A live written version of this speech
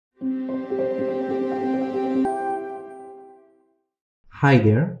Hi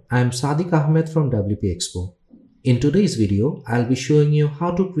there, I'm Sadiq Ahmed from WP Expo. In today's video, I'll be showing you how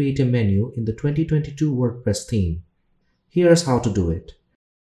to create a menu in the 2022 WordPress theme. Here's how to do it.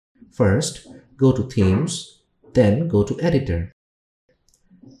 First, go to Themes, then go to Editor.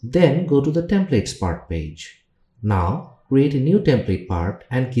 Then go to the Templates part page. Now, create a new template part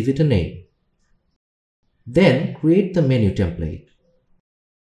and give it a name. Then create the menu template.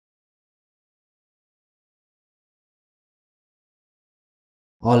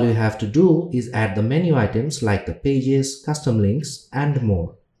 All you have to do is add the menu items like the pages, custom links, and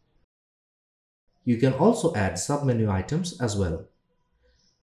more. You can also add sub-menu items as well.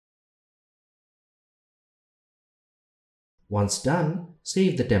 Once done,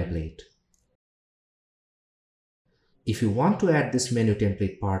 save the template. If you want to add this menu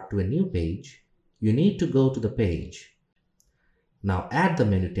template part to a new page, you need to go to the page. Now add the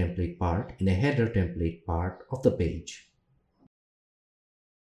menu template part in a header template part of the page.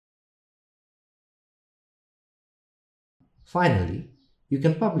 Finally, you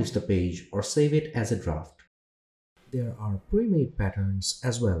can publish the page or save it as a draft. There are pre-made patterns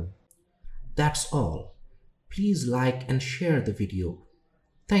as well. That's all. Please like and share the video.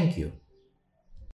 Thank you.